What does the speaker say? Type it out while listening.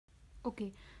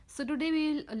Okay, so today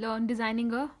we'll learn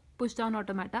designing a pushdown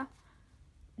automata,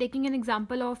 taking an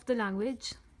example of the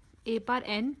language A par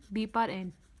n, B par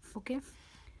n. Okay,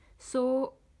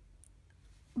 so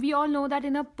we all know that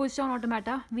in a pushdown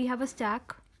automata we have a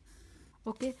stack.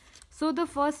 Okay, so the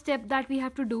first step that we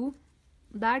have to do,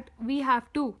 that we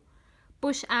have to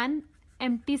push an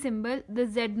empty symbol, the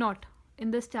z0 in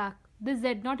the stack. This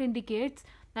z0 indicates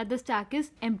that the stack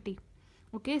is empty.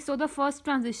 Okay, so the first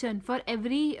transition for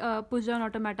every pushdown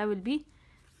automata will be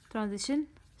transition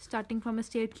starting from a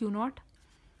state q0.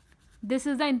 This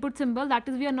is the input symbol, that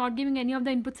is we are not giving any of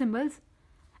the input symbols,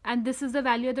 and this is the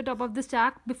value at the top of the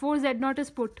stack before z0 is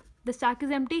put. The stack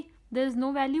is empty, there is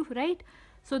no value, right?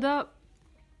 So the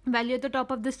value at the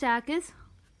top of the stack is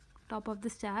top of the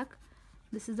stack.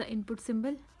 This is the input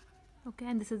symbol, okay,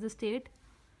 and this is the state,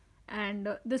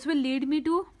 and this will lead me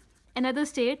to another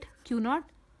state q0,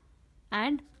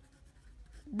 and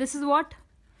this is what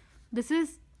this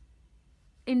is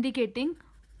indicating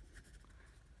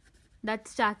that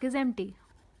stack is empty.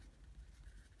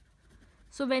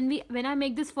 So when I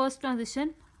make this first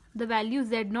transition, the value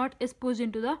z0 is pushed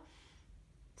into the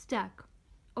stack.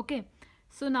 Okay,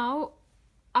 so now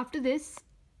after this,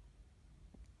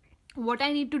 what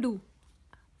I need to do,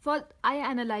 I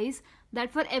analyze that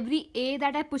for every a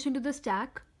that I push into the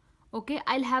stack, okay,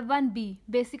 I'll have one b.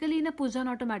 Basically in a pushdown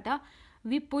automata,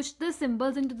 we push the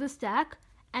symbols into the stack,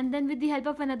 and then with the help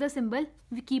of another symbol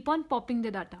we keep on popping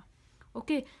the data.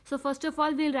 Okay, so first of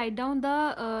all we'll write down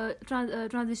the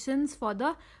transitions for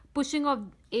the pushing of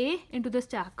a into the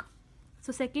stack.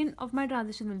 So second of my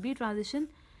transition will be transition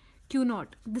q0.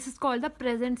 This is called the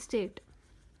present state.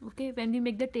 Okay, when we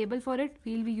make the table for it,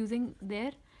 we'll be using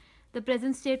there. The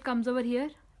present state comes over here.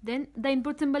 Then the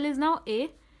input symbol is now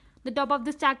a. The top of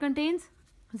the stack contains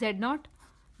z0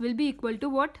 will be equal to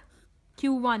what?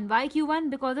 q1. Why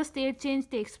q1? Because the state change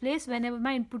takes place whenever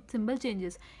my input symbol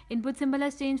changes. Input symbol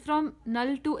has changed from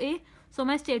null to a, so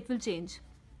my state will change,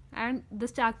 and the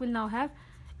stack will now have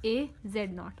a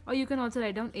z0. Or you can also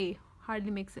write down a.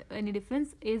 Hardly makes any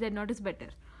difference. A z0 is better.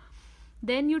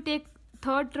 Then you take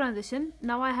third transition.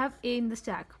 Now I have a in the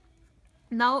stack.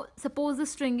 Now suppose the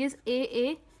string is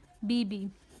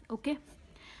AABB. Okay,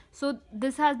 so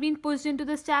this has been pushed into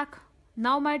the stack.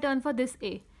 Now my turn for this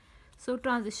a. So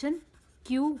transition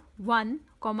q1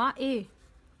 comma a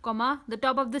comma, the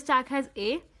top of the stack has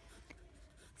a,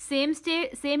 same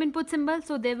state, same input symbol,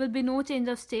 so there will be no change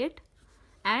of state,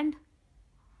 and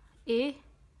a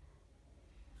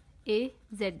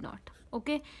z0.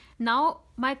 Okay, now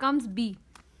my comes b.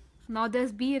 Now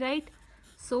there's b, right?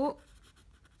 So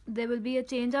there will be a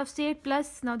change of state,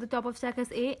 plus now the top of stack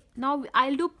has a. Now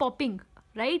I'll do popping,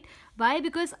 right? Why?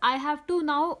 Because I have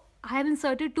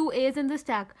inserted two a's in the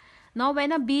stack. Now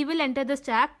when a b will enter the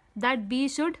stack, that b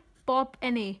should pop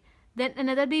an a. Then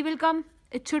another b will come,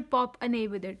 it should pop an a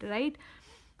with it, right?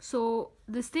 So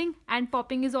this thing, and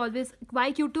popping is always,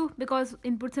 why q2? Because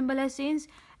input symbol has changed,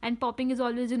 and popping is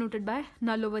always denoted by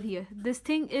null over here. This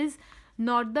thing is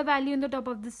not the value in the top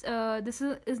of this, this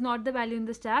is not the value in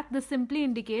the stack. This simply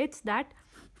indicates that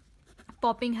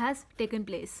popping has taken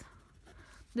place.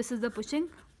 This is the pushing,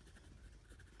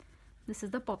 this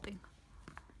is the popping.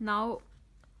 Now,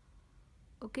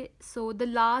 okay, so the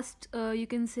last you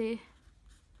can say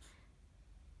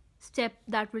step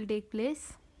that will take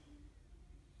place,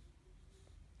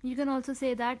 you can also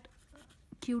say that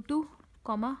q2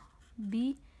 comma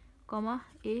b comma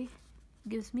a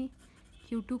gives me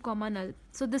q2 comma null.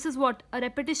 So this is what, a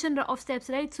repetition of steps,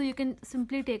 right? So you can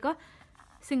simply take a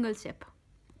single step.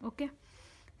 Okay,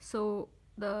 so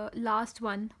the last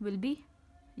one will be,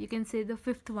 you can say the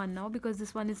fifth one now, because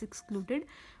this one is excluded,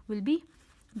 will be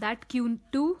that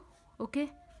q2,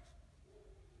 okay,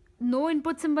 no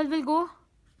input symbol will go,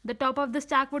 the top of the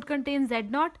stack would contain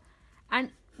z0,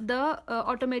 and the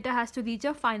automata has to reach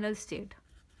a final state.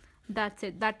 That's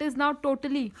it. That is now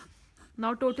totally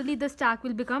the stack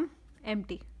will become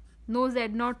empty. No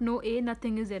z0, no a,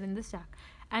 nothing is there in the stack.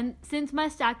 And since my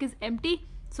stack is empty,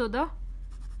 so the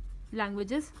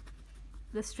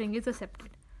string is accepted.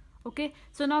 Okay,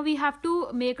 so now we have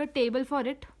to make a table for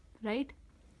it, right?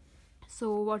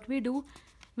 So what we do,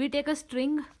 we take a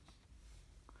string,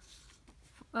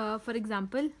 for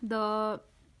example,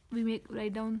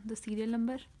 write down the serial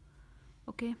number,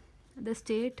 okay, the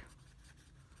state,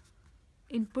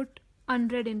 input,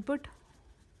 unread input,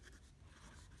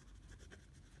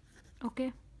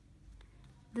 okay,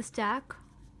 the stack,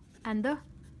 and the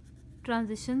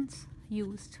transitions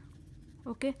used.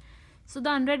 Okay, so the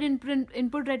unread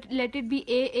input let it be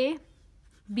a,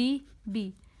 b,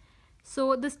 b.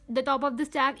 So the top of the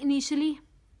stack initially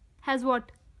has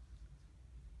what?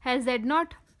 Has z0.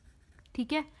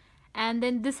 ठीक है. And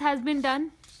then this has been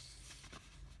done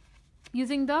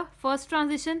using the first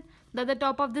transition, that the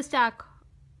top of the stack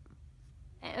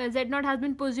Z0 has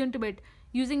been pushed into it.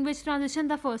 Using which transition?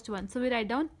 The first one. So we write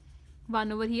down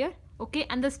 1 over here. Okay,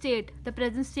 and the state, the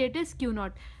present state is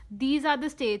Q0. These are the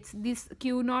states, these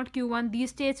Q0, Q1, these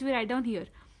states we write down here.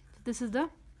 So this is the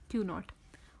Q0.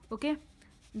 Okay,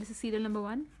 this is serial number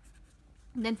 1.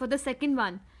 Then for the second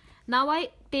one, now I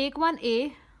take one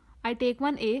A,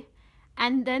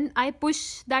 and then I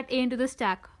push that A into the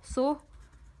stack. So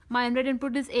my unread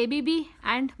input is ABB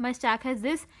and my stack has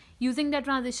this. Using the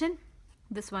transition,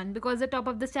 this one, because the top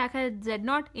of the stack has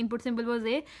Z0, input symbol was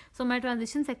A, so my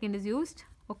transition second is used.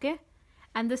 Okay,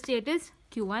 and the state is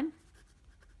Q1.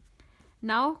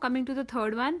 Now coming to the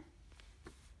third one,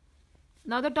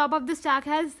 now the top of the stack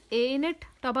has A in it,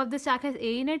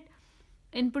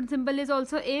 input symbol is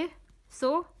also A,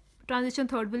 so transition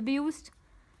third will be used,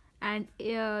 and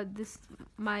this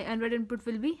my unread input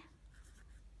will be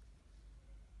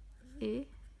A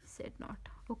Z0.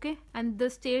 Okay, and the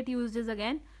state used is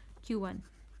again Q1.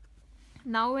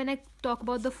 Now when I talk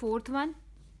about the fourth one,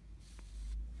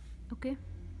 okay,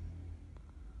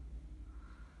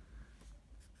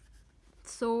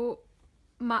 so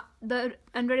the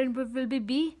unread input will be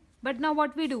B, but now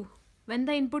what we do, when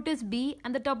the input is B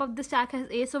and the top of the stack has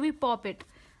A, so we pop it.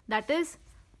 That is,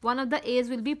 one of the A's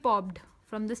will be popped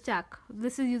from the stack.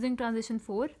 This is using transition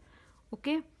 4.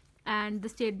 Okay, and the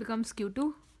state becomes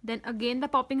Q2. Then again the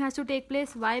popping has to take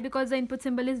place. Why? Because the input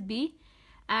symbol is B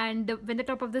and when the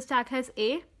top of the stack has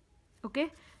A,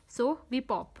 okay, so we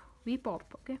pop.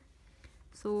 Okay,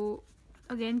 so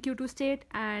again Q2 state,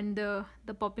 and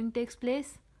the popping takes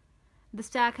place. The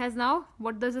stack has now,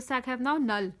 what does the stack have now?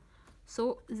 Null.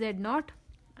 So Z0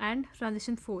 and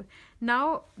transition 4.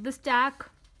 Now the stack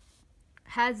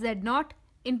has Z0,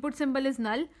 input symbol is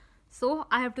null, so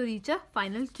I have to reach a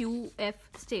final QF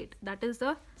state. That is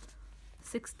the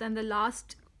sixth and the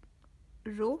last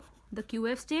row, the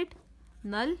QF state,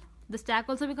 null. The stack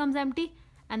also becomes empty,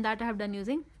 and that I have done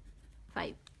using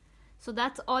 5. So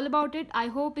that's all about it. I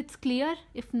hope it's clear.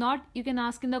 If not, you can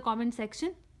ask in the comment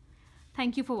section.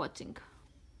 Thank you for watching.